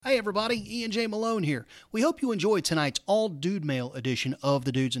everybody, Ian J. Malone here. We hope you enjoyed tonight's all-dude mail edition of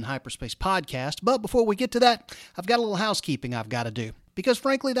the Dudes in Hyperspace podcast, but before we get to that, I've got a little housekeeping I've got to do. Because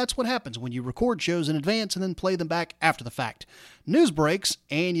frankly, that's what happens when you record shows in advance and then play them back after the fact. News breaks,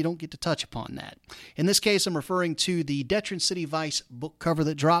 and you don't get to touch upon that. In this case, I'm referring to the Detron City Vice book cover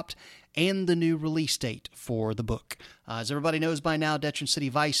that dropped and the new release date for the book. As everybody knows by now, Detron City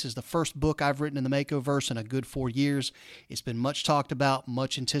Vice is the first book I've written in the Makoverse in a good 4 years. It's been much talked about,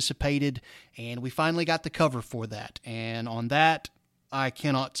 much anticipated, and we finally got the cover for that. And on that, I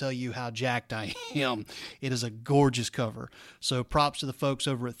cannot tell you how jacked I am. It is a gorgeous cover. So props to the folks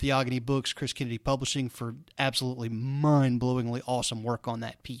over at Theogony Books, Chris Kennedy Publishing for absolutely mind-blowingly awesome work on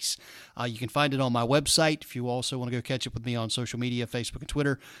that piece. You can find it on my website. If you also want to go catch up with me on social media, Facebook and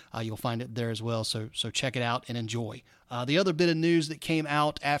Twitter, you'll find it there as well. So check it out and enjoy. The other bit of news that came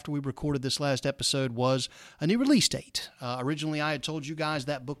out after we recorded this last episode was a new release date. Originally, I had told you guys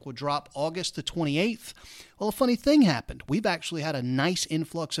that book would drop August the 28th. Well, a funny thing happened. We've actually had a nice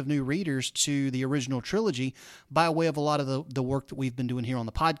influx of new readers to the original trilogy by way of a lot of the work that we've been doing here on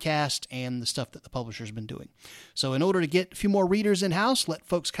the podcast and the stuff that the publisher's been doing. So in order to get a few more readers in-house, let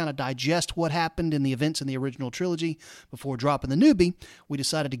folks kind of digest what happened in the events in the original trilogy before dropping the newbie, we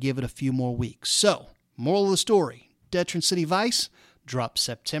decided to give it a few more weeks. So, moral of the story. Detron City Vice drops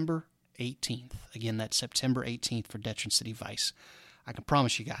September 18th. Again, that's September 18th for Detron City Vice. I can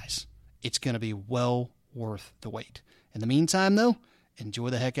promise you guys, it's going to be well worth the wait. In the meantime, though,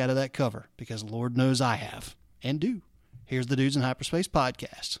 enjoy the heck out of that cover, because Lord knows I have, and do. Here's the Dudes in Hyperspace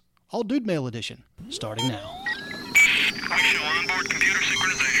podcast, all dude mail edition, starting now. I show onboard computer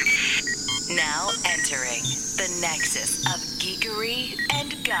synchronization. Now entering the nexus of geekery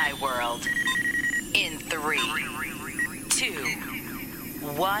and guy world. In 3, 2,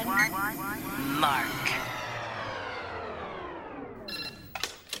 1, mark.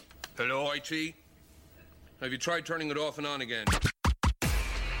 Hello, IT? Have you tried turning it off and on again?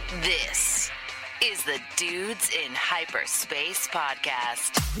 This is the Dudes in Hyperspace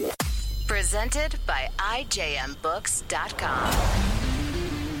podcast. Presented by IJMBooks.com.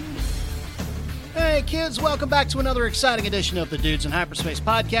 Hey kids, welcome back to another exciting edition of the Dudes in Hyperspace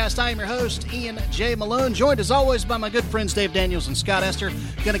podcast. I am your host, Ian J. Malone, joined as always by my good friends Dave Daniels and Scott Esther.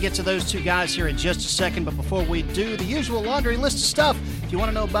 Going to get to those two guys here in just a second, but before we do, the usual laundry list of stuff. If you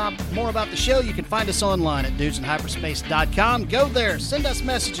want to know more about the show, you can find us online at dudesinhyperspace.com. Go there, send us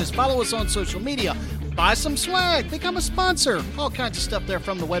messages, follow us on social media, buy some swag, become a sponsor, all kinds of stuff there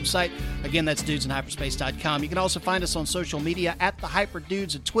from the website. Again, that's dudesinhyperspace.com. You can also find us on social media at the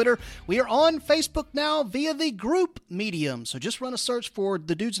HyperDudes and Twitter. We are on Facebook now via the group medium. So just run a search for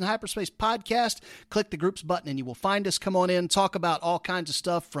the Dudes in Hyperspace podcast, click the groups button, and you will find us. Come on in, talk about all kinds of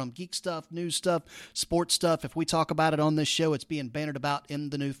stuff, from geek stuff, news stuff, sports stuff. If we talk about it on this show, it's being bannered about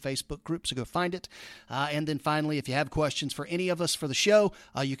in the new Facebook group, so go find it. And then finally, if you have questions for any of us for the show,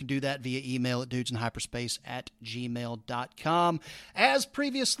 you can do that via email at dudesinhyperspace@gmail.com. As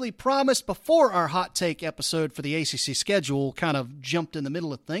previously promised, before our hot take episode for the ACC schedule kind of jumped in the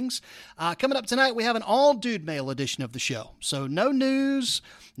middle of things, coming up tonight we have an all dude mail edition of the show. So no news,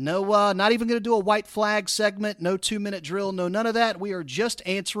 no, not even going to do a white flag segment, no 2-minute drill, no none of that. We are just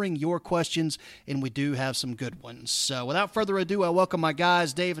answering your questions, and we do have some good ones. So without further ado, I welcome my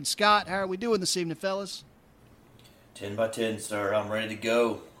guys, Dave and Scott. How are we doing this evening, fellas? 10 by 10, sir. I'm ready to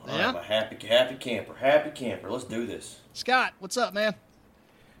go. Yeah? I'm a happy camper. Happy camper. Let's do this. Scott, what's up, man?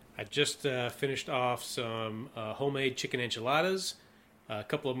 I just finished off some homemade chicken enchiladas, a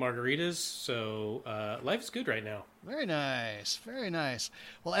couple of margaritas, so life is good right now. Very nice, very nice.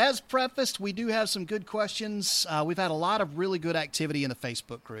 Well, as prefaced, we do have some good questions. We've had a lot of really good activity in the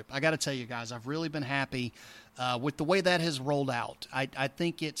Facebook group. I got to tell you guys, I've really been happy with the way that has rolled out. I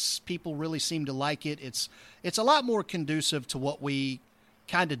think people really seem to like it. It's a lot more conducive to what we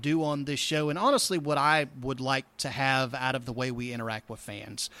kind of do on this show, and honestly what I would like to have out of the way we interact with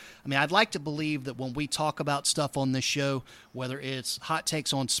fans. I mean, I'd like to believe that when we talk about stuff on this show, whether it's hot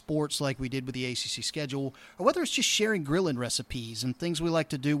takes on sports like we did with the ACC schedule, or whether it's just sharing grilling recipes and things we like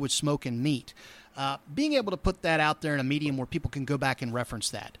to do with smoking meat, being able to put that out there in a medium where people can go back and reference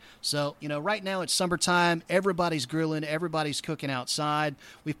that. So, right now it's summertime. Everybody's grilling. Everybody's cooking outside.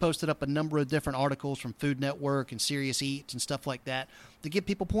 We've posted up a number of different articles from Food Network and Serious Eats and stuff like that to give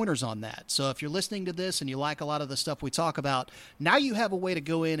people pointers on that. So if you're listening to this and you like a lot of the stuff we talk about, now you have a way to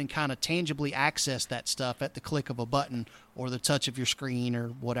go in and kind of tangibly access that stuff at the click of a button or the touch of your screen or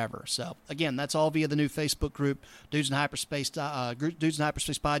whatever. So again, that's all via the new Facebook group, Dudes in Hyperspace, Dudes in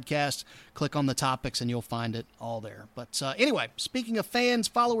Hyperspace podcast. Click on the topics, and you'll find it all there. But anyway, speaking of fans,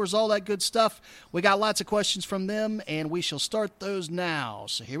 followers, all that good stuff, we got lots of questions from them, and we shall start those now.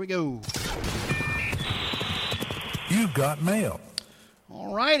 So here we go. You've got mail.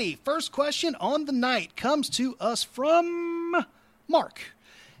 All righty. First question on the night comes to us from Mark.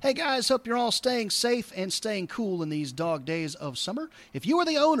 Hey guys, hope you're all staying safe and staying cool in these dog days of summer. If you were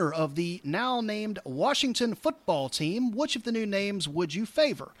the owner of the now named Washington football team, which of the new names would you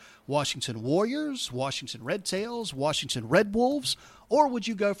favor? Washington Warriors, Washington Red Tails, Washington Red Wolves, or would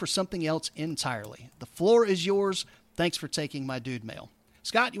you go for something else entirely? The floor is yours. Thanks for taking my dude mail.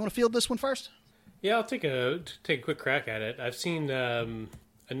 Scott, you want to field this one first? Yeah, I'll take a quick crack at it. I've seen a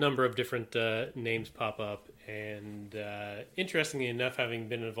number of different names pop up, and interestingly enough, having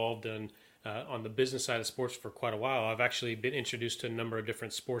been involved on the business side of sports for quite a while, I've actually been introduced to a number of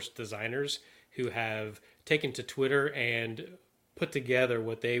different sports designers who have taken to Twitter and put together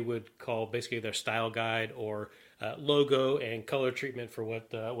what they would call basically their style guide or logo and color treatment for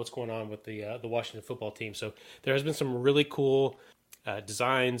what's going on with the Washington football team. So there has been some really cool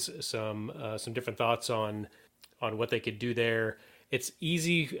designs, some different thoughts on what they could do there. It's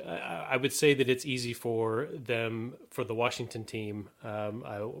easy. I would say that it's easy for the Washington team. I'm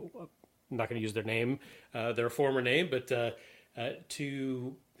not going to use their name, their former name, but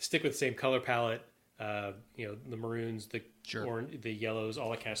to stick with the same color palette. The maroons, the orange, the yellows, all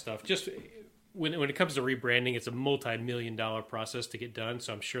that kind of stuff. Just when it comes to rebranding, it's a multi-million-dollar process to get done.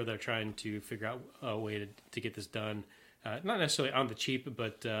 So I'm sure they're trying to figure out a way to get this done, not necessarily on the cheap,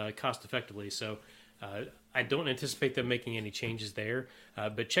 but cost effectively. So. I don't anticipate them making any changes there,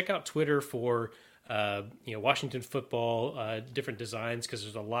 but check out Twitter for Washington football, different designs, because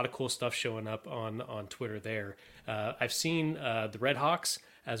there's a lot of cool stuff showing up on Twitter there. I've seen the Red Hawks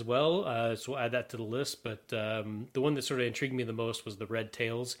as well, so we'll add that to the list, but the one that sort of intrigued me the most was the Red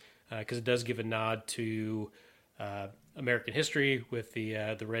Tails, because it does give a nod to American history with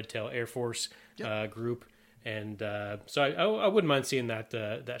the Red Tail Air Force group, and so I wouldn't mind seeing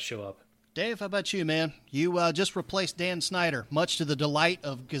that show up. Dave, how about you, man? You just replaced Dan Snyder, much to the delight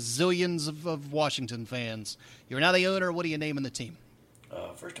of gazillions of Washington fans. You're now the owner. What are you naming the team?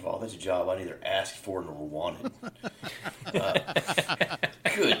 First of all, that's a job I neither asked for nor wanted.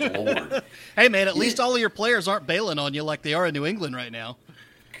 Good Lord. Hey, man, at least all of your players aren't bailing on you like they are in New England right now.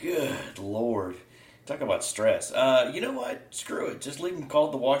 Good Lord. Talk about stress. You know what? Screw it. Just leave them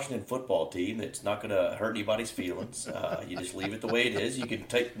called the Washington football team. It's not going to hurt anybody's feelings. You just leave it the way it is. You can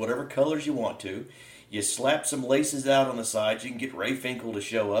take whatever colors you want to. You slap some laces out on the sides. You can get Ray Finkel to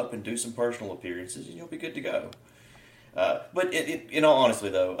show up and do some personal appearances, and you'll be good to go. But in all honesty,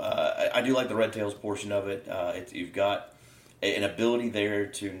 though, I do like the Red Tails portion of it. You've got an ability there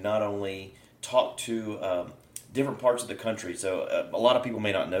to not only talk to different parts of the country. So a lot of people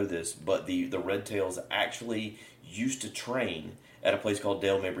may not know this, but the Red Tails actually used to train at a place called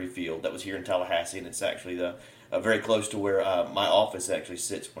Dale Mabry Field that was here in Tallahassee, and it's actually very close to where my office actually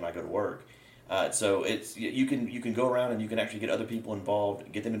sits when I go to work. So it's you can go around and you can actually get other people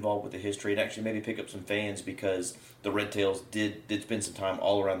involved, get them involved with the history, and actually maybe pick up some fans because the Red Tails did spend some time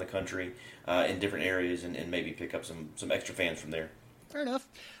all around the country in different areas and maybe pick up some extra fans from there. Fair enough.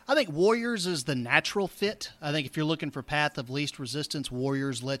 I think Warriors is the natural fit. I think if you're looking for path of least resistance,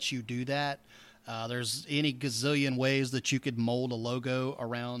 Warriors lets you do that. There's any gazillion ways that you could mold a logo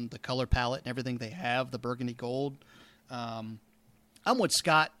around the color palette and everything they have, the burgundy gold. I'm with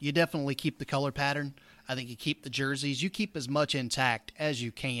Scott. You definitely keep the color pattern. I think you keep the jerseys. You keep as much intact as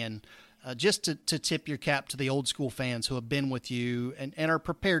you can, just to tip your cap to the old school fans who have been with you and are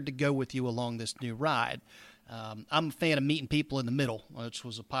prepared to go with you along this new ride. I'm a fan of meeting people in the middle, which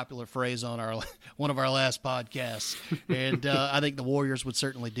was a popular phrase on one of our last podcasts. And I think the Warriors would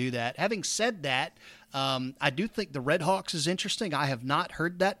certainly do that. Having said that, I do think the Red Hawks is interesting. I have not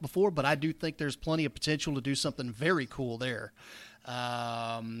heard that before, but I do think there's plenty of potential to do something very cool there.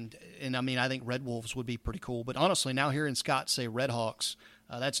 And I mean, I think Red Wolves would be pretty cool. But honestly, now hearing Scott say Red Hawks,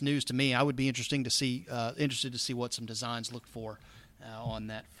 that's news to me. I would be interested to see what some designs look for on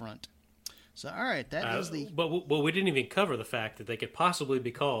that front. So, all right, that is the... But we didn't even cover the fact that they could possibly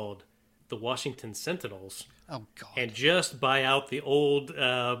be called the Washington Sentinels. Oh, God. And just buy out the old,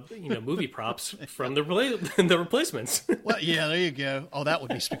 movie props from the replacements. Well, yeah, there you go. Oh, that would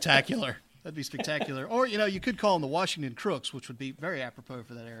be spectacular. That'd be spectacular. Or, you could call them the Washington Crooks, which would be very apropos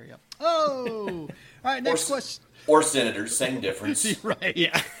for that area. Oh! All right, next question. Or Senators, same difference. Right.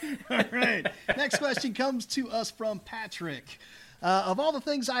 Yeah. All right. Next question comes to us from Patrick. Of all the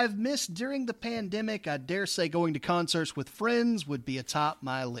things I've missed during the pandemic, I dare say going to concerts with friends would be atop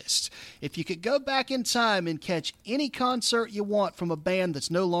my list. If you could go back in time and catch any concert you want from a band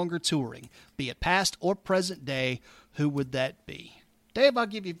that's no longer touring, be it past or present day, who would that be? Dave, I'll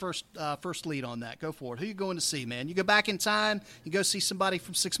give you first lead on that. Go for it. Who you going to see, man? You go back in time, you go see somebody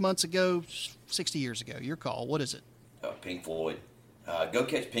from 6 months ago, 60 years ago. Your call. What is it? Pink Floyd. Go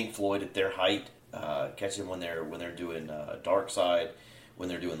catch Pink Floyd at their height. Catch them when they're doing Dark Side, when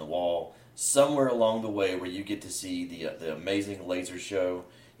they're doing The Wall. Somewhere along the way where you get to see the amazing laser show.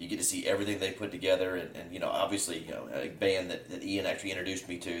 You get to see everything they put together, and obviously, a band that Ian actually introduced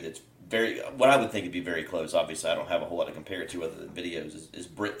me to that's what I would think would be very close. Obviously, I don't have a whole lot to compare it to other than videos, is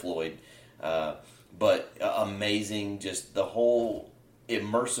Brit Floyd. But amazing, just the whole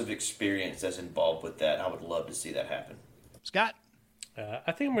immersive experience that's involved with that. I would love to see that happen. Scott?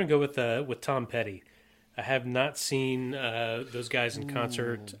 I think I'm going to go with Tom Petty. I have not seen those guys in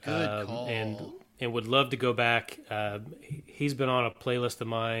concert. Good call. And would love to go back. He's been on a playlist of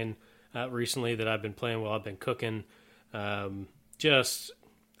mine recently that I've been playing while I've been cooking. I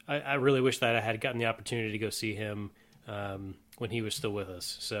really wish that I had gotten the opportunity to go see him when he was still with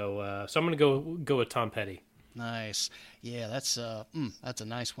us. So I'm going to go with Tom Petty. Nice. Yeah, that's a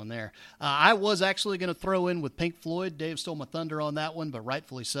nice one there. I was actually going to throw in with Pink Floyd. Dave stole my thunder on that one, but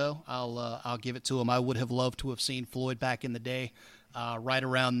rightfully so. I'll give it to him. I would have loved to have seen Floyd back in the day, right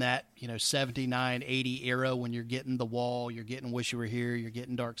around that 79, 80 era when you're getting The Wall, you're getting Wish You Were Here, you're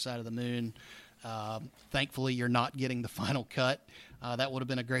getting Dark Side of the Moon. Thankfully, you're not getting the final cut. That would have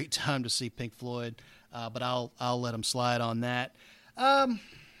been a great time to see Pink Floyd, but I'll let him slide on that. I'll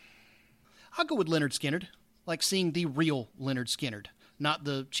go with Lynyrd Skynyrd. Like seeing the real Lynyrd Skynyrd, not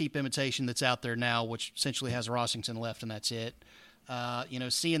the cheap imitation that's out there now, which essentially has Rossington left and that's it.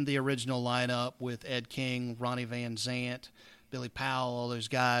 Seeing the original lineup with Ed King, Ronnie Van Zant, Billy Powell, all those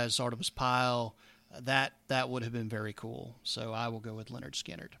guys, Artemis Pyle, that would have been very cool. So I will go with Lynyrd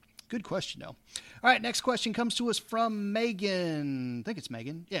Skynyrd. Good question, though. All right, next question comes to us from Megan. I think it's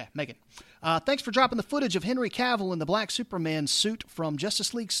Megan. Yeah, Megan. Thanks for dropping the footage of Henry Cavill in the Black Superman suit from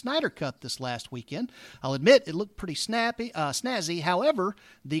Justice League Snyder Cut this last weekend. I'll admit it looked pretty snazzy. However,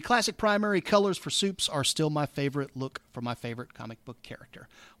 the classic primary colors for Supes are still my favorite look for my favorite comic book character.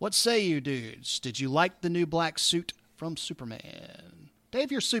 What say you, dudes? Did you like the new black suit from Superman? Dave,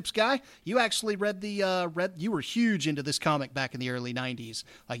 you're a Supes guy. You actually you were huge into this comic back in the early 90s.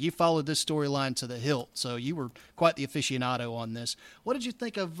 Like, you followed this storyline to the hilt, so you were quite the aficionado on this. What did you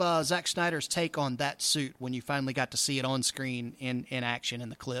think of Zack Snyder's take on that suit when you finally got to see it on screen in action in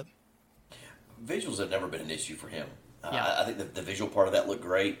the clip? Visuals have never been an issue for him. Yeah. I think the visual part of that looked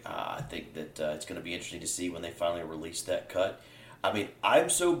great. I think that it's going to be interesting to see when they finally release that cut. I mean,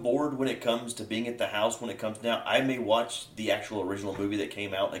 I'm so bored when it comes to being at the house when it comes now. I may watch the actual original movie that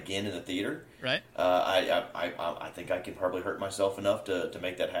came out again in the theater. Right. I think I can probably hurt myself enough to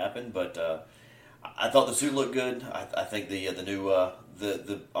make that happen. But I thought the suit looked good. I think the new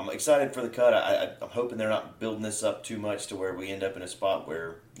I'm excited for the cut. I'm hoping they're not building this up too much to where we end up in a spot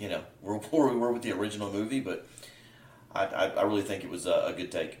where we're where we were with the original movie. But I really think it was a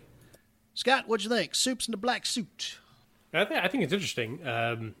good take. Scott, what'd you think? Supes in the black suit. I think it's interesting.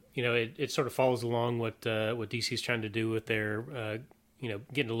 It sort of follows along what DC's trying to do with their,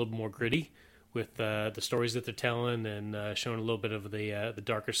 getting a little more gritty with the stories that they're telling and showing a little bit of the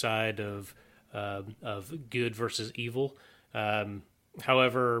darker side of good versus evil.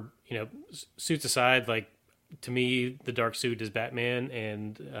 However, suits aside, like, to me, the dark suit is Batman,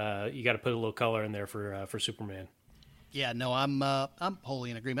 and you got to put a little color in there for Superman. Yeah, no, I'm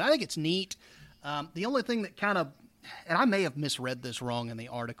wholly in agreement. I think it's neat. The only thing that kind of, and I may have misread this wrong in the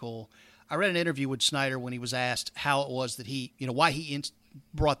article. I read an interview with Snyder when he was asked how it was that he, why he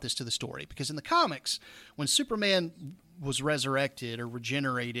brought this to the story. Because in the comics, when Superman was resurrected or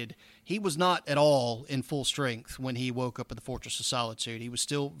regenerated, he was not at all in full strength when he woke up in the Fortress of Solitude. He was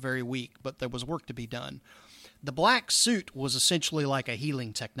still very weak, but there was work to be done. The black suit was essentially like a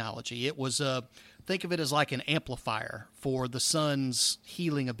healing technology. It was think of it as like an amplifier for the sun's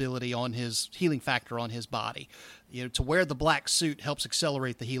healing ability on his healing factor on his body. To wear the black suit helps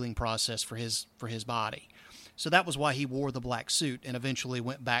accelerate the healing process for his body. So that was why he wore the black suit and eventually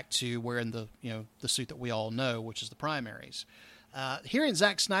went back to wearing the suit that we all know, which is the primaries. Hearing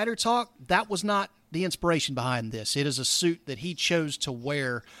Zack Snyder talk, that was not the inspiration behind this. It is a suit that he chose to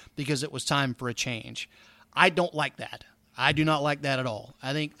wear because it was time for a change. I don't like that. I do not like that at all.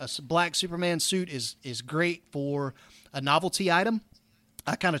 I think a black Superman suit is great for a novelty item.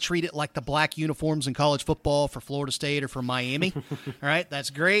 I kind of treat it like the black uniforms in college football for Florida State or for Miami. All right, that's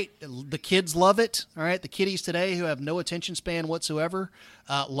great. The kids love it. All right, the kiddies today who have no attention span whatsoever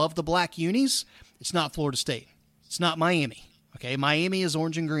love the black unis. It's not Florida State. It's not Miami. Okay, Miami is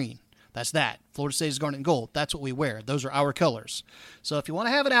orange and green. That's that. Florida State is garnet and gold. That's what we wear. Those are our colors. So if you want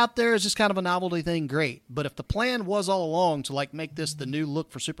to have it out there as just kind of a novelty thing, great. But if the plan was all along to like make this the new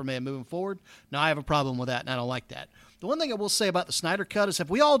look for Superman moving forward, no, I have a problem with that, and I don't like that. The one thing I will say about the Snyder Cut is have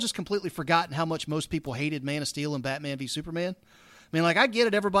we all just completely forgotten how much most people hated Man of Steel and Batman v Superman? I mean, like, I get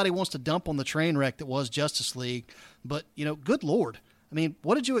it. Everybody wants to dump on the train wreck that was Justice League. But, you know, good Lord. I mean,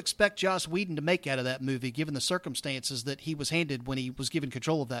 what did you expect Joss Whedon to make out of that movie, given the circumstances that he was handed when he was given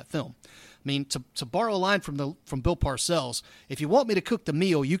control of that film? I mean, to borrow a line from Bill Parcells, if you want me to cook the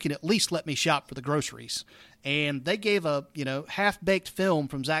meal, you can at least let me shop for the groceries. And they gave a, half-baked film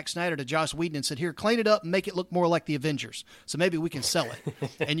from Zack Snyder to Joss Whedon and said, here, clean it up and make it look more like the Avengers. So maybe we can sell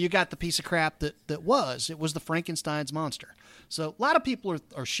it. And you got the piece of crap that was. It was the Frankenstein's monster. So a lot of people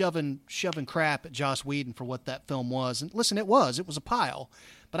are shoving crap at Joss Whedon for what that film was. And listen, it was a pile.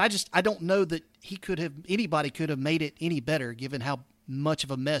 But I don't know that anybody could have made it any better given how much of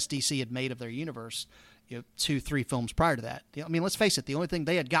a mess DC had made of their universe 2-3 films prior to that. I mean, let's face it, the only thing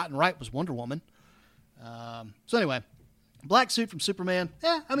they had gotten right was Wonder Woman. So anyway, black suit from Superman.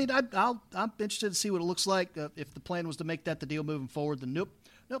 Yeah, I mean, I'm interested to see what it looks like. If the plan was to make that the deal moving forward, then nope,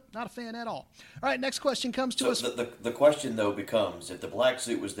 not a fan at all. All right, next question comes to us. The question, though, becomes, if the black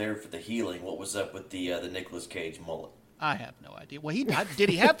suit was there for the healing, what was up with the Nicolas Cage mullet? I have no idea. Well, did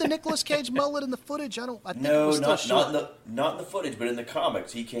he have the Nicolas Cage mullet in the footage? I think no, it was still not in the footage, but in the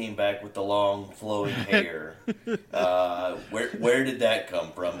comics, he came back with the long flowing hair. Where did that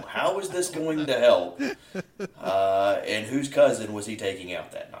come from? How is this going to help? And whose cousin was he taking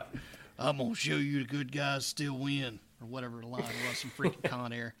out that night? I'm gonna show you the good guys still win, or whatever the line was, some freaking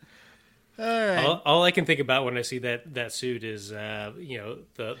Con Air. All right. All I can think about when I see that suit is, the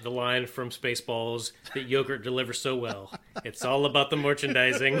line from Spaceballs that yogurt delivers so well. It's all about the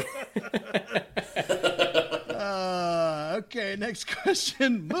merchandising. Okay, next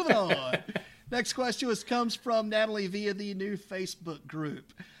question. Moving on. Next question comes from Natalie via the new Facebook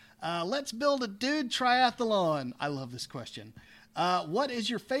group. Let's build a dude triathlon. I love this question. What is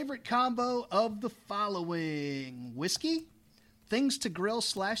your favorite combo of the following? Whiskey, things to grill /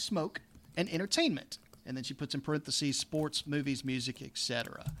 smoke, and entertainment. And then she puts in parentheses sports, movies, music,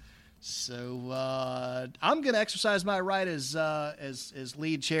 etc. So I'm going to exercise my right as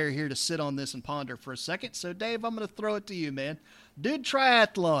lead chair here to sit on this and ponder for a second. So Dave, I'm going to throw it to you, man. Dude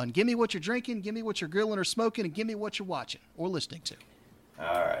triathlon. Give me what you're drinking, give me what you're grilling or smoking, and give me what you're watching or listening to.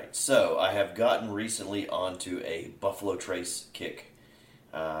 All right. So I have gotten recently onto a Buffalo Trace kick.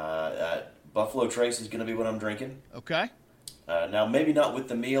 Buffalo Trace is going to be what I'm drinking. Okay. Now, maybe not with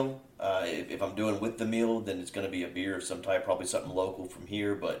the meal. If I'm doing with the meal, then it's going to be a beer of some type, probably something local from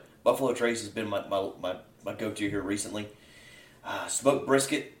here. But Buffalo Trace has been my go-to here recently. Smoked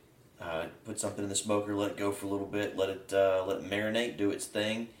brisket. Put something in the smoker, let it go for a little bit, let it marinate, do its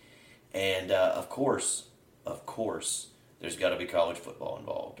thing. And, of course, there's got to be college football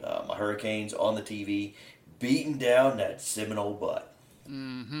involved. My Hurricanes on the TV, beating down that Seminole butt.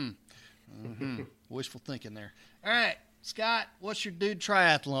 Wishful thinking there. All right. Scott, what's your dude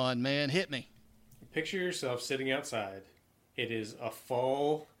triathlon, man? Hit me. Picture yourself sitting outside. It is a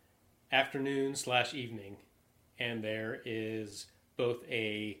fall afternoon / evening, and there is both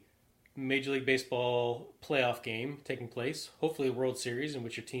a Major League Baseball playoff game taking place, hopefully a World Series in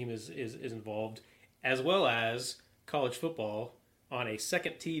which your team is involved, as well as college football on a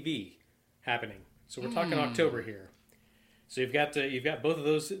second TV happening. So we're talking October here. So you've got both of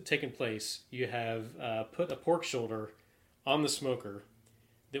those taking place. You have put a pork shoulder on the smoker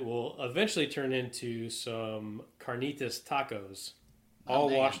that will eventually turn into some carnitas tacos, all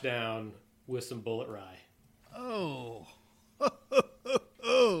washed down with some bullet rye. Oh,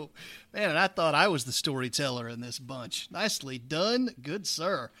 man, and I thought I was the storyteller in this bunch. Nicely done, good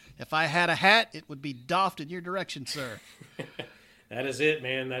sir. If I had a hat, it would be doffed in your direction, sir. That is it,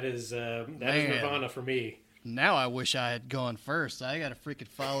 man. That is Nirvana for me. Now I wish I had gone first. I got to freaking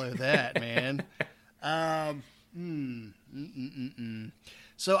follow that, man.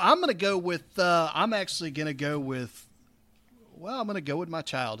 So I'm going to go with, I'm going to go with my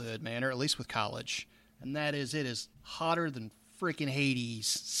childhood, man, or at least with college. And that is, it is hotter than freaking Hades,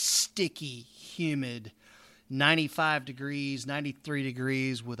 sticky, humid, 95 degrees, 93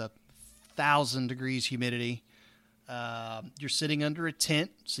 degrees with 1,000 degrees humidity. You're sitting under a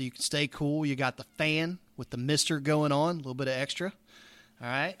tent so you can stay cool. You got the fan with the mister going on, a little bit of extra. All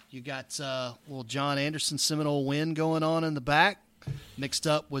right. You got a little John Anderson Seminole wind going on in the back. mixed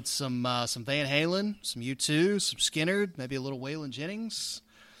up with some Van Halen, some U2, some Skynyrd, maybe a little Waylon Jennings,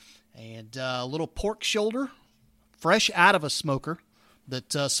 and a little pork shoulder, fresh out of a smoker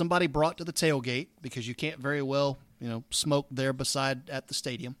that somebody brought to the tailgate because you can't very well, smoke there beside at the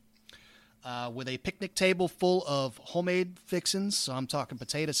stadium. With a picnic table full of homemade fixins. So I'm talking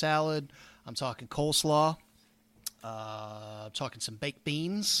potato salad, I'm talking coleslaw, I'm talking some baked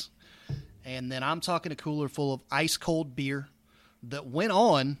beans, and then I'm talking a cooler full of ice cold beer that went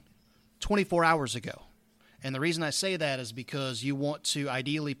on 24 hours ago. And the reason I say that is because you want to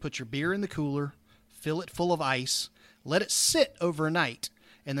ideally put your beer in the cooler, fill it full of ice, let it sit overnight,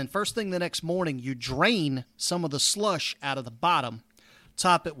 and then first thing the next morning you drain some of the slush out of the bottom,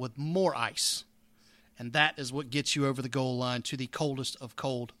 top it with more ice. And that is what gets you over the goal line to the coldest of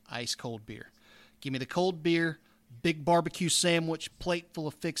cold, ice cold beer. Give me the cold beer, big barbecue sandwich, plate full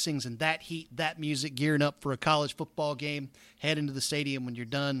of fixings, and that heat, that music, gearing up for a college football game, head into the stadium when you're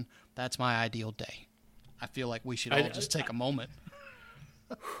done. That's my ideal day. I feel like we should all just take a moment.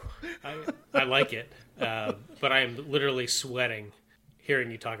 I like it, but I am literally sweating hearing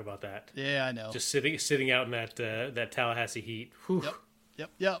you talk about that. Yeah, I know. Just sitting out in that Tallahassee heat. Whew.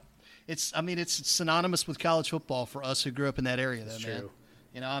 Yep. It's synonymous with college football for us who grew up in that area, though, man.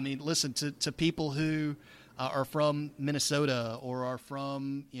 True. Listen to people who are from Minnesota or are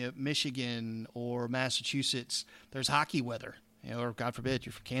from Michigan or Massachusetts. There's hockey weather, or God forbid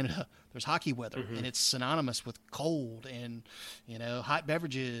you're from Canada. There's hockey weather, and it's synonymous with cold and hot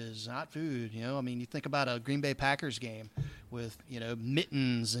beverages, hot food. You think about a Green Bay Packers game with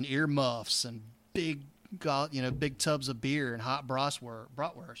mittens and earmuffs and big tubs of beer and hot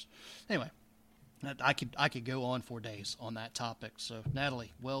bratwurst. Anyway, I could go on for days on that topic. So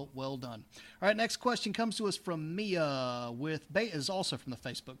Natalie, well done. All right, next question comes to us from Mia is also from the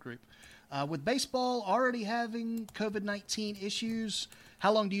Facebook group. With baseball already having COVID-19 issues,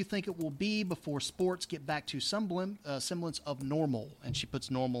 how long do you think it will be before sports get back to some semblance of normal? And she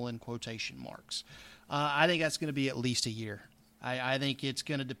puts normal in quotation marks. I think that's going to be at least a year. I think it's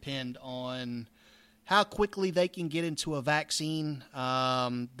going to depend on how quickly they can get into a vaccine.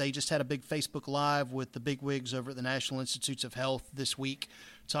 They just had a big Facebook Live with the bigwigs over at the National Institutes of Health this week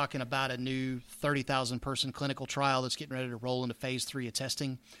talking about a new 30,000-person clinical trial that's getting ready to roll into phase 3 of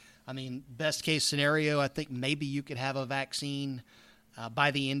testing. Best case scenario, I think maybe you could have a vaccine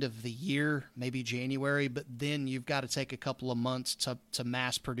by the end of the year, maybe January, but then you've got to take a couple of months to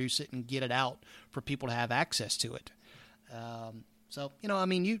mass produce it and get it out for people to have access to it.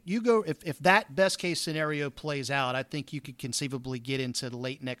 You go, if that best case scenario plays out, I think you could conceivably get into the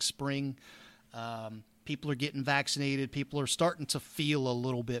late next spring. People are getting vaccinated. People are starting to feel a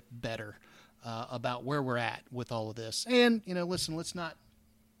little bit better about where we're at with all of this. And, listen, let's not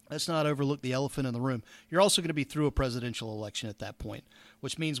overlook the elephant in the room. You're also going to be through a presidential election at that point,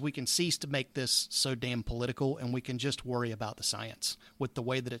 which means we can cease to make this so damn political and we can just worry about the science with the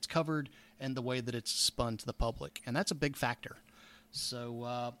way that it's covered and the way that it's spun to the public. And that's a big factor.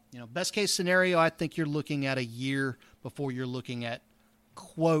 So, best case scenario, I think you're looking at a year before you're looking at,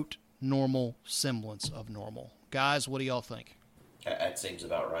 quote, normal semblance of normal. Guys, what do y'all think? That seems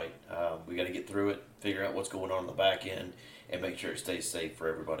about right. We got to get through it, figure out what's going on the back end, and make sure it stays safe for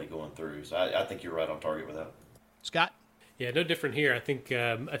everybody going through. So I think you're right on target with that. Scott? Yeah, no different here. I think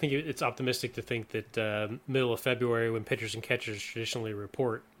it's optimistic to think that middle of February, when pitchers and catchers traditionally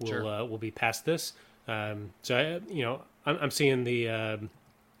report, we'll be past this. I'm seeing the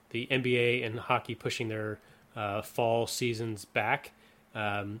NBA and hockey pushing their fall seasons back.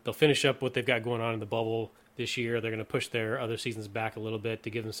 They'll finish up what they've got going on in the bubble this year. They're going to push their other seasons back a little bit to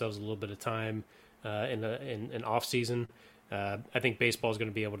give themselves a little bit of time in an off season. I think baseball is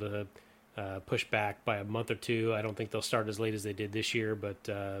going to be able to push back by a month or two. I don't think they'll start as late as they did this year, but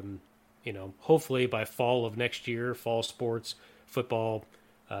hopefully by fall of next year, fall sports, football,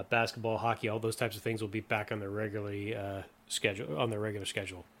 basketball, hockey, all those types of things will be back on their regular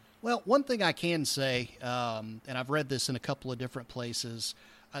schedule. Well, one thing I can say, and I've read this in a couple of different places,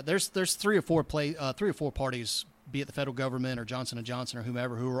 there's three or four parties, be it the federal government or Johnson & Johnson or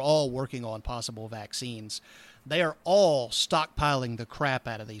whomever, who are all working on possible vaccines. They are all stockpiling the crap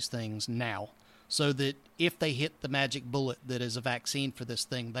out of these things now so that if they hit the magic bullet that is a vaccine for this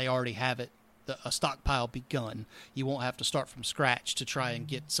thing, they already have it, a stockpile begun. You won't have to start from scratch to try and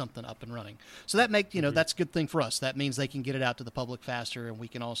get something up and running. So that that's a good thing for us. That means they can get it out to the public faster and we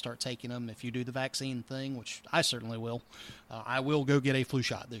can all start taking them. If you do the vaccine thing, which I certainly will, I will go get a flu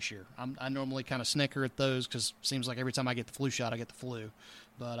shot this year. I normally kind of snicker at those because it seems like every time I get the flu shot, I get the flu.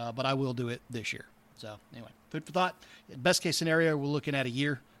 But I will do it this year. So anyway, food for thought. Best case scenario, we're looking at a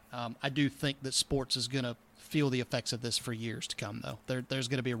year. I do think that sports is going to feel the effects of this for years to come, though. There's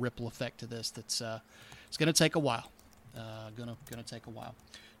going to be a ripple effect to this that's it's going to take a while. Gonna take a while.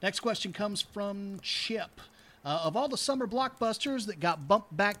 Next question comes from Chip. Of all the summer blockbusters that got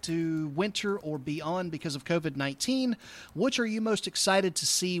bumped back to winter or beyond because of COVID-19, which are you most excited to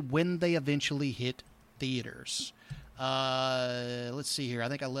see when they eventually hit theaters? Let's see here. I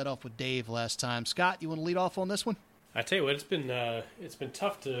think I led off with Dave last time. Scott, you want to lead off on this one? I tell you what, it's been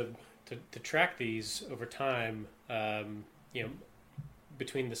tough to track these over time.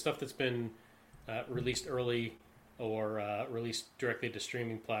 Between the stuff that's been released early or released directly to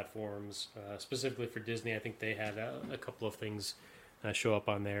streaming platforms, specifically for Disney, I think they had a couple of things show up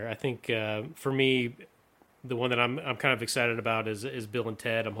on there. I think for me, the one that I'm kind of excited about is Bill and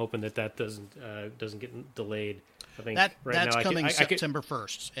Ted. I'm hoping that doesn't get delayed. I think that's coming September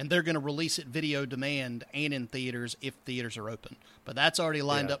 1st, and they're going to release it video demand and in theaters if theaters are open. But that's already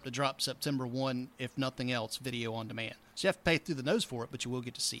lined up to drop September 1, if nothing else, video on demand. So you have to pay through the nose for it, but you will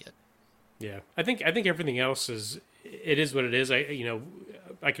get to see it. Yeah, I think everything else is what it is.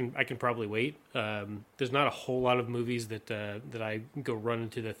 I can probably wait. There's not a whole lot of movies that I go run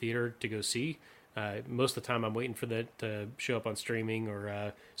into the theater to go see. Most of the time, I'm waiting for that to show up on streaming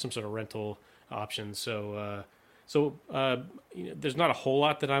or some sort of rental option. So there's not a whole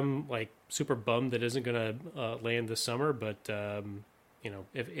lot that I'm like super bummed that isn't going to land this summer. But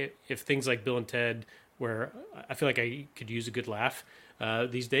if things like Bill and Ted, where I feel like I could use a good laugh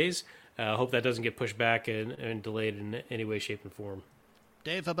these days, I hope that doesn't get pushed back and delayed in any way, shape, and form.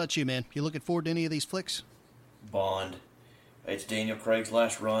 Dave, how about you, man? You looking forward to any of these flicks? Bond. It's Daniel Craig's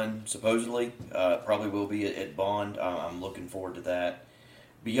last run, supposedly. Probably will be at Bond. I'm looking forward to that.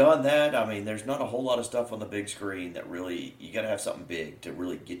 Beyond that, I mean, there's not a whole lot of stuff on the big screen that really, you got to have something big to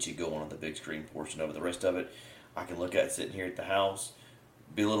really get you going on the big screen portion of it. The rest of it, I can look at sitting here at the house,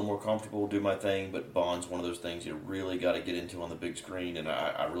 be a little more comfortable, do my thing, but Bond's one of those things you really got to get into on the big screen, and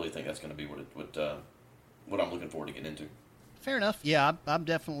I really think that's going to be what I'm looking forward to getting into. Fair enough. Yeah, I'm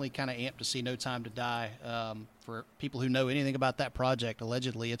definitely kind of amped to see No Time to Die. For people who know anything about that project,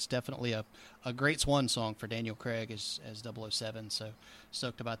 allegedly, it's definitely a great swan song for Daniel Craig as 007, so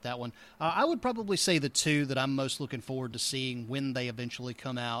stoked about that one. I would probably say the two that I'm most looking forward to seeing when they eventually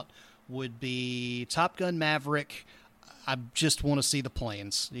come out would be Top Gun Maverick. I just want to see the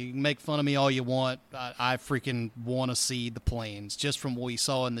planes. You can make fun of me all you want. I freaking want to see the planes. Just from what we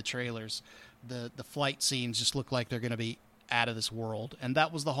saw in the trailers, the flight scenes just look like they're going to be out of this world, and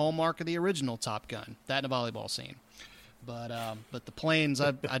that was the hallmark of the original Top Gun, that and a volleyball scene. But the planes,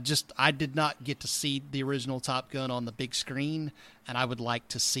 I did not get to see the original Top Gun on the big screen, and I would like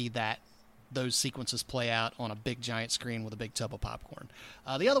to see those sequences play out on a big giant screen with a big tub of popcorn.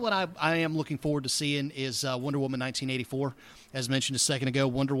 The other one I am looking forward to seeing is Wonder Woman 1984. As mentioned a second ago,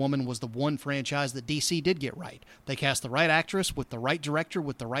 Wonder Woman was the one franchise that DC did get right. They cast the right actress with the right director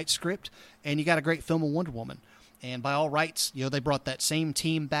with the right script, and you got a great film of Wonder Woman. And by all rights, they brought that same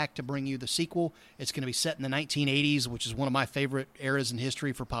team back to bring you the sequel. It's going to be set in the 1980s, which is one of my favorite eras in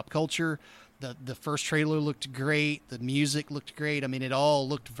history for pop culture. The first trailer looked great. The music looked great. I mean, it all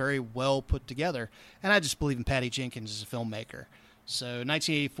looked very well put together. And I just believe in Patty Jenkins as a filmmaker. So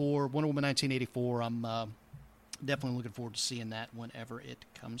 1984, Wonder Woman 1984, I'm definitely looking forward to seeing that whenever it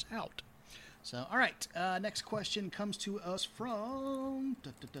comes out. So, all right, next question comes to us from,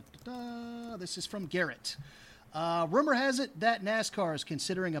 this is from Garrett. Rumor has it that NASCAR is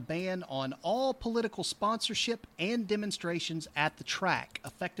considering a ban on all political sponsorship and demonstrations at the track,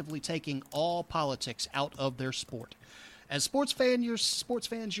 effectively taking all politics out of their sport. As sports fans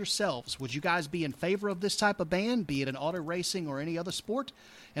yourselves, would you guys be in favor of this type of ban, be it in auto racing or any other sport?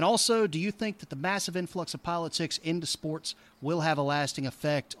 And also, do you think that the massive influx of politics into sports will have a lasting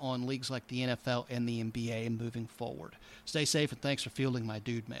effect on leagues like the NFL and the NBA moving forward? Stay safe, and thanks for fielding my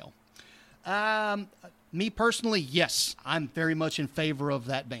dude mail. Me personally, yes, I'm very much in favor of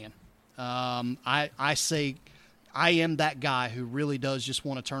that ban. I say I am that guy who really does just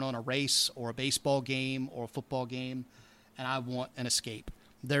want to turn on a race or a baseball game or a football game, and I want an escape.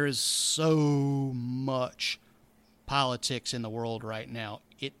 There is so much politics in the world right now.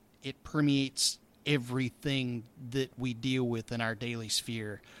 It permeates everything that we deal with in our daily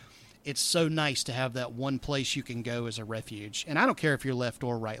sphere. It's so nice to have that one place you can go as a refuge. And I don't care if you're left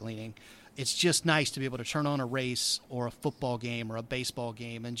or right leaning. It's just nice to be able to turn on a race or a football game or a baseball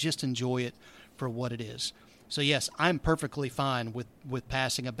game and just enjoy it for what it is. So, yes, I'm perfectly fine with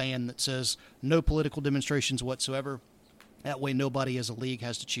passing a ban that says no political demonstrations whatsoever. That way nobody as a league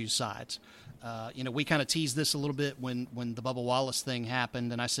has to choose sides. We kind of teased this a little bit when the Bubba Wallace thing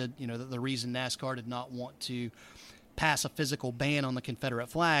happened, and I said, the reason NASCAR did not want to pass a physical ban on the Confederate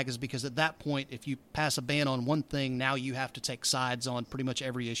flag is because at that point, if you pass a ban on one thing, now you have to take sides on pretty much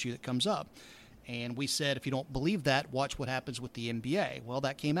every issue that comes up. And we said, if you don't believe that, watch what happens with the NBA. Well,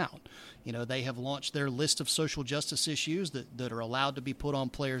 that came out. They have launched their list of social justice issues that are allowed to be put on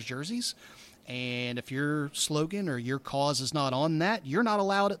players' jerseys. And if your slogan or your cause is not on that, you're not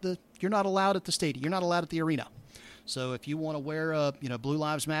allowed at the stadium. You're not allowed at the arena. So if you want to wear Blue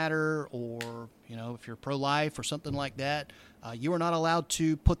Lives Matter, or if you're pro-life or something like that, you are not allowed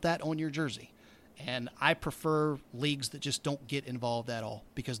to put that on your jersey. And I prefer leagues that just don't get involved at all,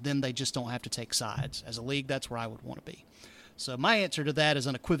 because then they just don't have to take sides. As a league, that's where I would want to be. So my answer to that is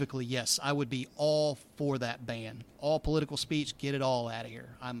unequivocally yes. I would be all for that ban. All political speech, get it all out of here.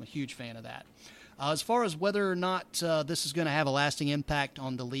 I'm a huge fan of that. As far as whether or not this is going to have a lasting impact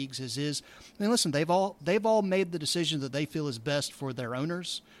on the leagues as is, I mean, listen, they've all made the decision that they feel is best for their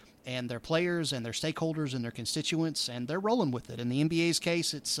owners and their players and their stakeholders and their constituents, and they're rolling with it. In the NBA's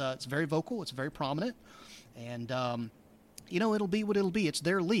case, it's very vocal, it's very prominent, and it'll be what it'll be. It's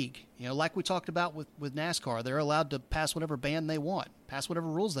their league. Like we talked about with NASCAR, they're allowed to pass whatever ban they want, pass whatever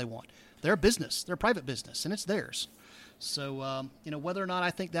rules they want. They're a business, they're a private business, and it's theirs. So whether or not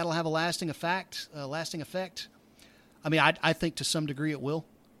I think that'll have a lasting effect, I mean, I think to some degree it will.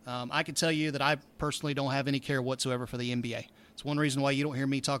 I can tell you that I personally don't have any care whatsoever for the NBA. It's one reason why you don't hear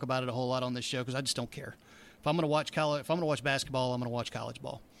me talk about it a whole lot on this show, because I just don't care. If I'm going to watch basketball, I'm going to watch college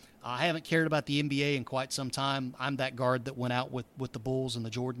ball. I haven't cared about the NBA in quite some time. I'm that guard that went out with the Bulls in the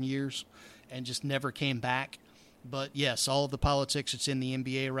Jordan years and just never came back. But yes, all of the politics that's in the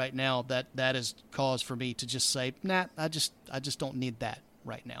NBA right now, that is cause for me to just say, nah, I just don't need that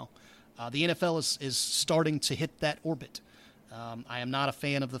right now. The NFL is starting to hit that orbit. I am not a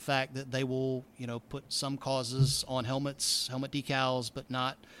fan of the fact that they will, put some causes on helmet decals, but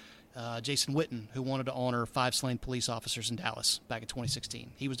not Jason Witten, who wanted to honor 5 slain police officers in Dallas back in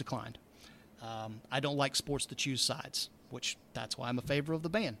 2016. He was declined. I don't like sports that choose sides, which that's why I'm a favor of the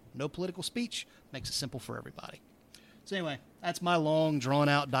ban. No political speech, makes it simple for everybody. So anyway, that's my long,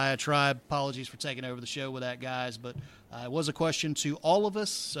 drawn-out diatribe. Apologies for taking over the show with that, guys, but it was a question to all of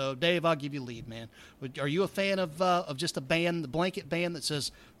us. So, Dave, I'll give you lead, man. Are you a fan of just a ban, the blanket ban that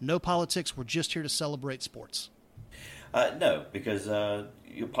says no politics, we're just here to celebrate sports? No, because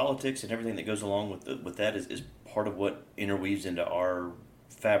politics and everything that goes along with that is part of what interweaves into our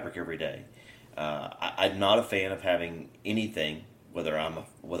fabric every day. I'm not a fan of having anything, whether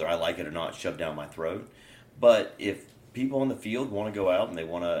I like it or not, shoved down my throat. But if people on the field want to go out and they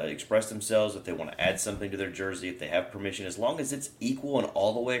want to express themselves, if they want to add something to their jersey, if they have permission, as long as it's equal and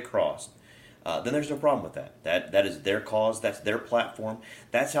all the way across, then there's no problem with that. That is their cause. That's their platform.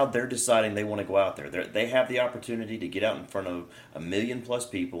 That's how they're deciding they want to go out there. They have the opportunity to get out in front of 1 million plus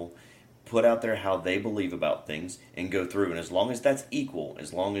people, put out there how they believe about things, and go through. And as long as that's equal,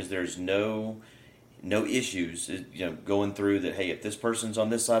 as long as there's no issues, going through that, hey, if this person's on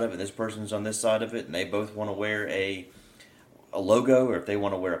this side of it and this person's on this side of it, and they both want to wear a logo, or if they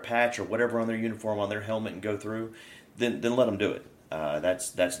want to wear a patch or whatever on their uniform, on their helmet, and go through, then let them do it.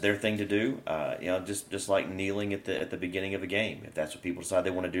 That's their thing to do. Just like kneeling at the beginning of a game, if that's what people decide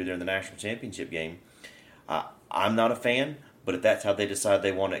they want to do during the national championship game. I'm not a fan, but if that's how they decide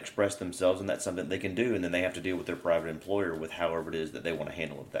they want to express themselves, and that's something they can do, and then they have to deal with their private employer with however it is that they want to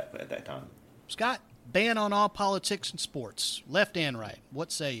handle it at that time. Scott, ban on all politics and sports, left and right.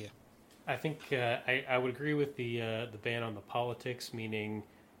 What say you? I think I would agree with the ban on the politics, meaning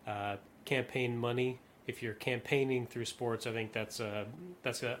campaign money. If you're campaigning through sports, I think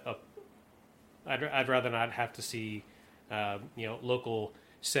I'd rather not have to see local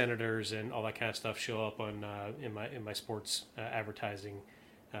senators and all that kind of stuff show up on in my sports advertising,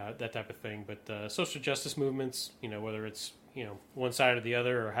 that type of thing. But social justice movements, whether it's one side or the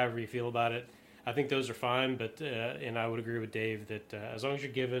other, or however you feel about it, I think those are fine. But and I would agree with Dave that as long as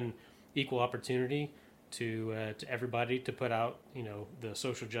you're given equal opportunity to everybody to put out the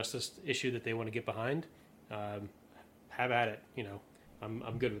social justice issue that they want to get behind, have at it.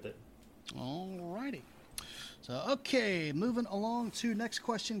 I'm good with it. All righty. So, okay, moving along to next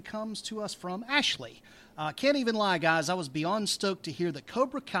question comes to us from Ashley. Can't even lie, guys. I was beyond stoked to hear that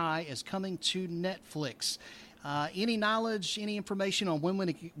Cobra Kai is coming to Netflix. Any knowledge, any information on when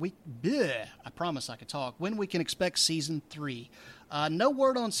I promise I could talk, when we can expect season 3? No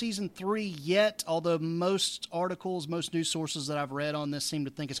word on season 3 yet, although most articles, most news sources that I've read on this seem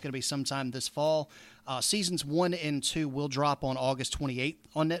to think it's going to be sometime this fall. Seasons 1 and 2 will drop on August 28th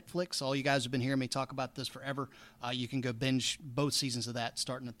on Netflix. All you guys have been hearing me talk about this forever. You can go binge both seasons of that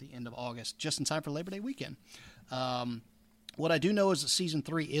starting at the end of August, just in time for Labor Day weekend. What I do know is that season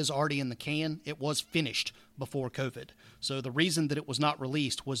 3 is already in the can. It was finished before COVID. So the reason that it was not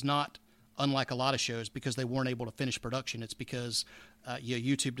released was not, unlike a lot of shows, because they weren't able to finish production. It's because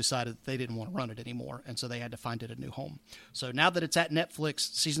YouTube decided that they didn't want to run it anymore, and so they had to find it a new home. So now that it's at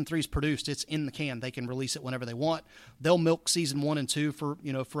Netflix, season 3 is produced, it's in the can. They can release it whenever they want. They'll milk season 1 and 2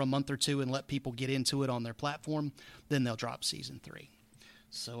 for a month or two and let people get into it on their platform. Then they'll drop season 3.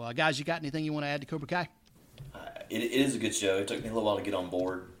 So, guys, you got anything you want to add to Cobra Kai? It is a good show. It took me a little while to get on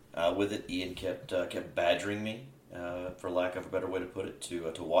board with it. Ian kept badgering me, for lack of a better way to put it,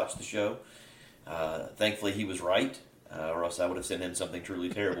 to watch the show. Thankfully, he was right, or else I would have sent him something truly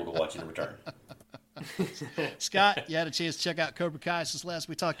terrible to watch in return. Scott, you had a chance to check out Cobra Kai since last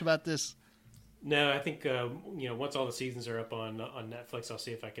we talked about this? No, I think once all the seasons are up on Netflix, I'll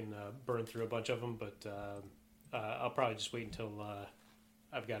see if I can burn through a bunch of them. But I'll probably just wait until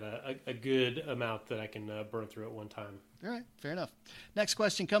I've got a good amount that I can burn through at one time. All right, fair enough. Next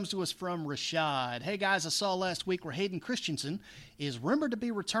question comes to us from Rashad. Hey, guys, I saw last week where Hayden Christensen is rumored to be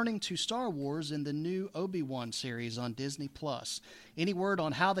returning to Star Wars in the new Obi-Wan series on Disney+. Any word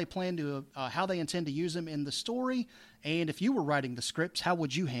on how they intend to use him in the story? And if you were writing the scripts, how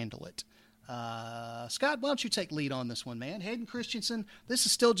would you handle it? Scott, why don't you take lead on this one, man? Hayden Christensen, this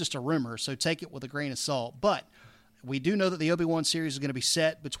is still just a rumor, so take it with a grain of salt. But we do know that the Obi-Wan series is going to be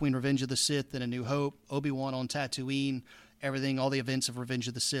set between Revenge of the Sith and A New Hope. Obi-Wan on Tatooine, everything, all the events of Revenge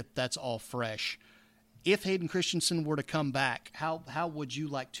of the Sith, that's all fresh. If Hayden Christensen were to come back, how would you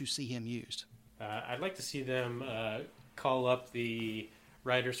like to see him used? I'd like to see them call up the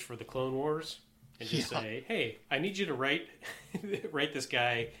writers for the Clone Wars and just say, hey, I need you to write this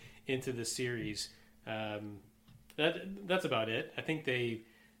guy into the series. That's about it. I think the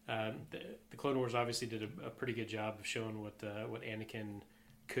Clone Wars obviously did a pretty good job of showing what Anakin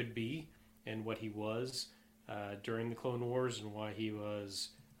could be and what he was during the Clone Wars and why he was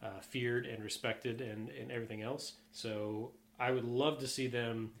feared and respected and everything else. So I would love to see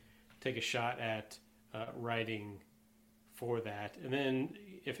them take a shot at writing for that. And then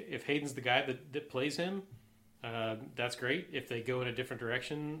if Hayden's the guy that plays him, that's great. If they go in a different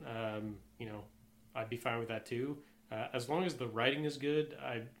direction, I'd be fine with that too. As long as the writing is good,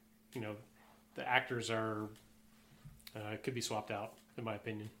 the actors could be swapped out, in my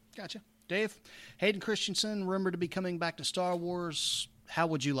opinion. Gotcha. Dave, Hayden Christensen, rumored to be coming back to Star Wars. How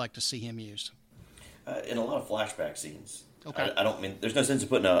would you like to see him used? In a lot of flashback scenes. Okay. I don't mean there's no sense in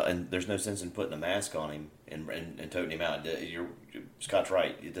putting a mask on him and toting him out. Scott's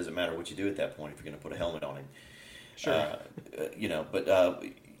right. It doesn't matter what you do at that point if you're going to put a helmet on him. Sure. But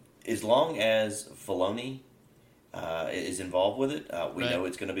as long as Filoni is involved with it, we know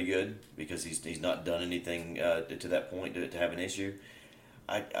it's going to be good because he's not done anything to that point to have an issue.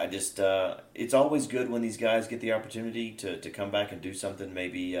 I just it's always good when these guys get the opportunity to come back and do something.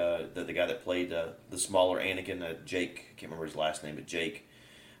 Maybe the guy that played the smaller Anakin, Jake, I can't remember his last name, but Jake.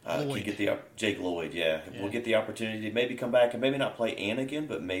 Can get Jake Lloyd, will get the opportunity to maybe come back and maybe not play Anakin,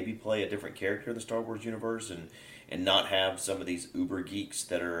 but maybe play a different character in the Star Wars universe and not have some of these uber geeks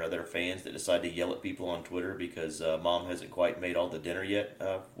that are fans that decide to yell at people on Twitter because mom hasn't quite made all the dinner yet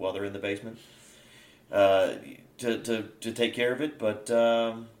while they're in the basement to take care of it. But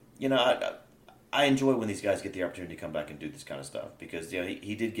I enjoy when these guys get the opportunity to come back and do this kind of stuff because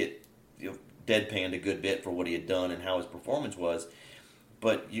he did get deadpanned a good bit for what he had done and how his performance was.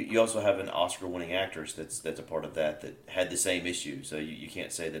 But you also have an Oscar-winning actress that's a part of that had the same issue. So you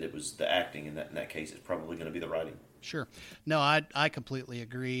can't say that it was the acting in that case. It's probably going to be the writing. Sure. No, I completely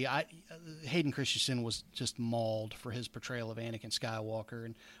agree. Hayden Christensen was just mauled for his portrayal of Anakin Skywalker,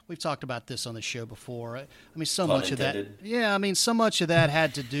 and we've talked about this on the show before. I mean, so Pun much intended. of that. Yeah, I mean, so much of that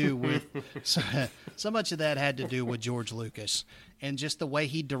had to do with so much of that had to do with George Lucas and just the way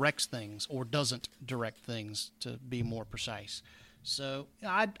he directs things or doesn't direct things, to be more precise. So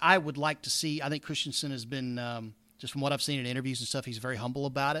I would like to see. I think Christensen has been, just from what I've seen in interviews and stuff, he's very humble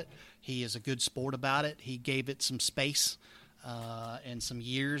about it. He is a good sport about it. He gave it some space and some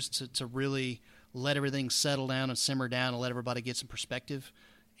years to really let everything settle down and simmer down and let everybody get some perspective.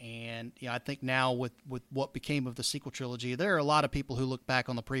 And I think now with what became of the sequel trilogy, there are a lot of people who look back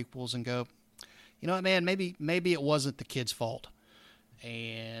on the prequels and go, you know what, man, maybe it wasn't the kid's fault.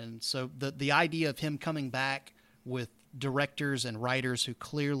 And so the idea of him coming back with directors and writers who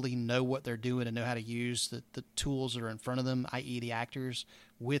clearly know what they're doing and know how to use the tools that are in front of them, i.e. the actors,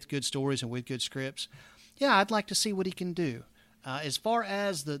 with good stories and with good scripts. Yeah, I'd like to see what he can do. As far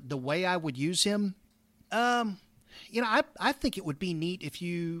as the way I would use him, I think it would be neat if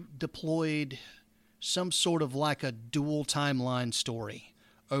you deployed some sort of like a dual timeline story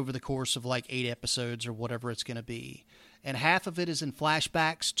over the course of like 8 episodes or whatever it's going to be. and half of it is in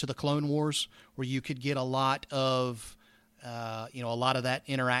flashbacks to the Clone Wars, where you could get a lot of that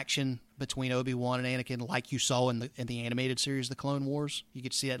interaction between Obi-Wan and Anakin, like you saw in the animated series, The Clone Wars. You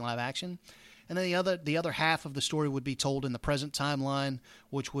get to see that in live action. And then the other half of the story would be told in the present timeline,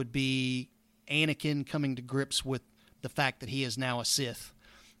 which would be Anakin coming to grips with the fact that he is now a Sith.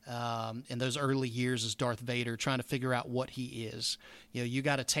 In those early years as Darth Vader, trying to figure out what he is. You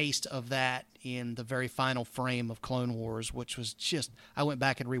got a taste of that in the very final frame of Clone Wars, which was just, I went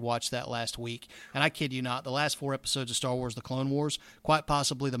back and rewatched that last week, and I kid you not, the last 4 episodes of Star Wars, The Clone Wars, quite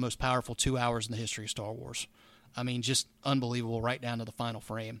possibly the most powerful 2 hours in the history of Star Wars. I mean, just unbelievable right down to the final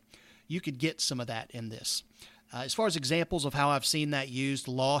frame. You could get some of that in this. As far as examples of how I've seen that used,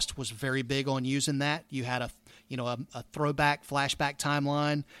 Lost was very big on using that. You had a throwback, flashback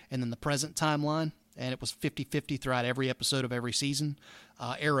timeline, and then the present timeline, and it was 50-50 throughout every episode of every season.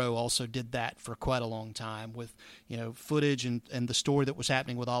 Arrow also did that for quite a long time with, footage and the story that was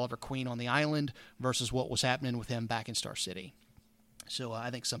happening with Oliver Queen on the island versus what was happening with him back in Star City. So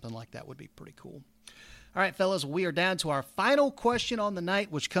I think something like that would be pretty cool. All right, fellas, we are down to our final question on the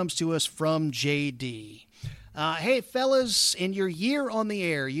night, which comes to us from JD. Hey, fellas, in your year on the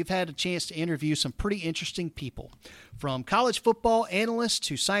air, you've had a chance to interview some pretty interesting people, from college football analysts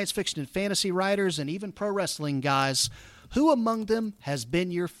to science fiction and fantasy writers and even pro wrestling guys. Who among them has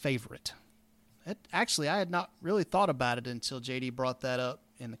been your favorite? Actually, I had not really thought about it until JD brought that up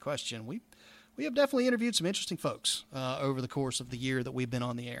in the question. We have definitely interviewed some interesting folks over the course of the year that we've been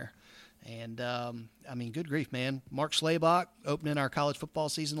on the air. And, good grief, man. Mark Schlabach opening our college football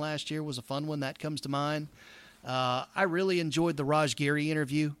season last year was a fun one. That comes to mind. I really enjoyed the Raj Giri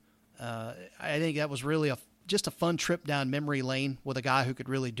interview. I think that was really just a fun trip down memory lane with a guy who could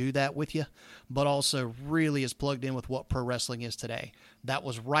really do that with you, but also really is plugged in with what pro wrestling is today. That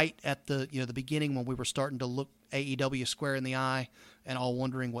was right at the beginning when we were starting to look AEW square in the eye and all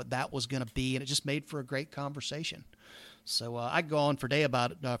wondering what that was going to be, and it just made for a great conversation. So I go on for days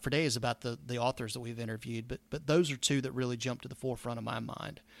about the authors that we've interviewed, but those are two that really jump to the forefront of my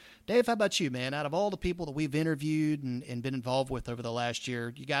mind. Dave, how about you, man? Out of all the people that we've interviewed and been involved with over the last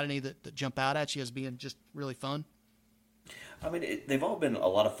year, you got any that jump out at you as being just really fun? I mean, they've all been a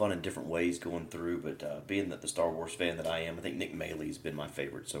lot of fun in different ways going through, but being that the Star Wars fan that I am, I think Nick Maley's been my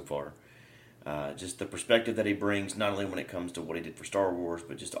favorite so far. Just the perspective that he brings, not only when it comes to what he did for Star Wars,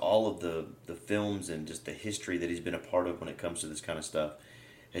 but just all of the films and just the history that he's been a part of when it comes to this kind of stuff,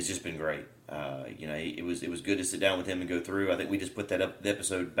 has just been great. It was good to sit down with him and go through. I think we just put the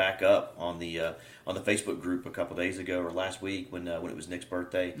episode back up on the Facebook group a couple days ago or last week when it was Nick's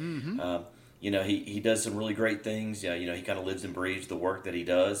birthday. Mm-hmm. He does some really great things. He kind of lives and breathes the work that he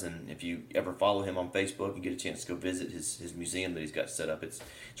does. And if you ever follow him on Facebook and get a chance to go visit his museum that he's got set up, it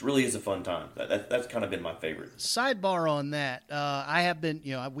really is a fun time. That's kind of been my favorite. Sidebar on that, I have been,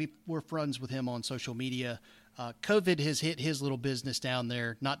 we're friends with him on social media. COVID has hit his little business down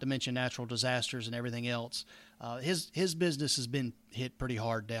there, not to mention natural disasters and everything else. His business has been hit pretty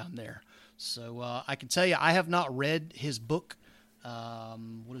hard down there. So I can tell you, I have not read his book.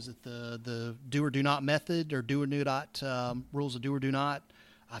 What is it? The do or do not method, or do or do not rules of do or do not.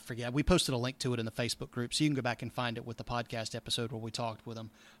 I forget. We posted a link to it in the Facebook group, so you can go back and find it with the podcast episode where we talked with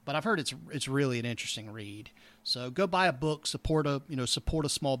him. But I've heard it's really an interesting read. So go buy a book, support a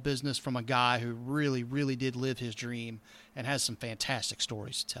small business from a guy who really, really did live his dream and has some fantastic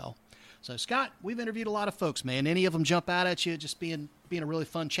stories to tell. So Scott, we've interviewed a lot of folks, man. Any of them jump out at you just being a really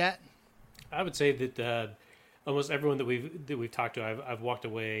fun chat? I would say that almost everyone that we've talked to, I've walked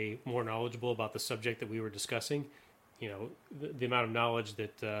away more knowledgeable about the subject that we were discussing. The amount of knowledge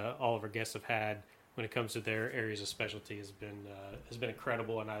that all of our guests have had when it comes to their areas of specialty has been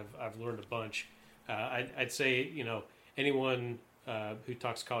incredible, and I've learned a bunch. I'd say anyone who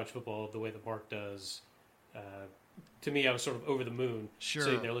talks college football the way that Mark does, to me, I was sort of over the moon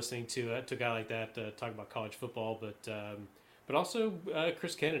sitting there listening to a guy like that talk about college football, but also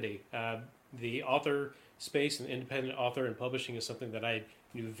Chris Kennedy, the author space and independent author and publishing is something that I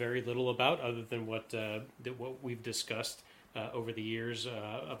knew very little about, other than what we've discussed over the years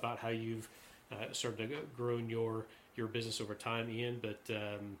about how you've sort of grown your business over time, Ian. But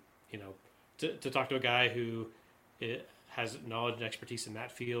to talk to a guy who has knowledge and expertise in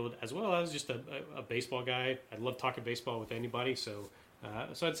that field, as well as just a baseball guy, I love talking baseball with anybody. So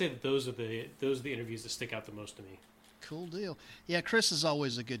I'd say that those are the interviews that stick out the most to me. Cool deal. Yeah, Chris is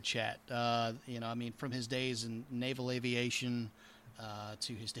always a good chat. From his days in naval aviation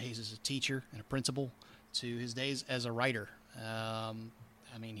to his days as a teacher and a principal to his days as a writer.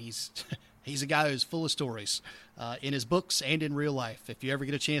 He's He's a guy who's full of stories in his books and in real life. If you ever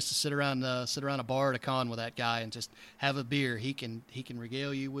get a chance to sit around a bar at a con with that guy and just have a beer, he can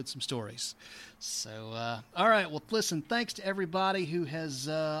regale you with some stories. So, all right. Well, listen, thanks to everybody who has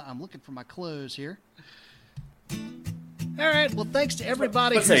I'm looking for my clothes here. All right. Well, thanks to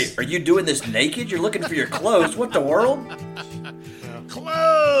everybody. Let's say, are you doing this naked? You're looking for your clothes. What the world?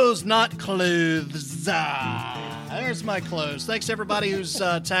 Clothes, not clothes. There's my clothes. Thanks to everybody who's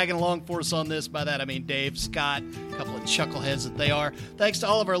tagging along for us on this. By that, I mean Dave, Scott, a couple of chuckleheads that they are. Thanks to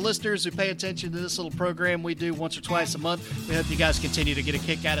all of our listeners who pay attention to this little program we do once or twice a month. We hope you guys continue to get a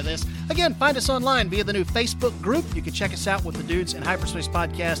kick out of this. Again, find us online via the new Facebook group. You can check us out with the Dudes in Hyperspace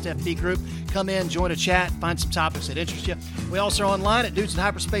Podcast FB group. Come in, join a chat, find some topics that interest you. We also are online at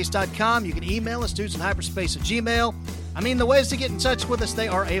dudesinhyperspace.com. You can email us, dudesinhyperspace@gmail.com. I mean, the ways to get in touch with us, they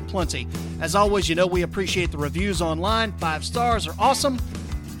are aplenty. As always, you know we appreciate the reviews online. 5 stars are awesome.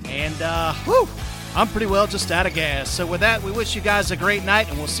 And, I'm pretty well just out of gas. So with that, we wish you guys a great night,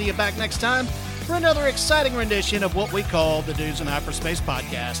 and we'll see you back next time for another exciting rendition of what we call the Dudes in Hyperspace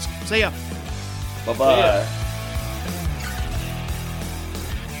Podcast. See ya. Bye-bye.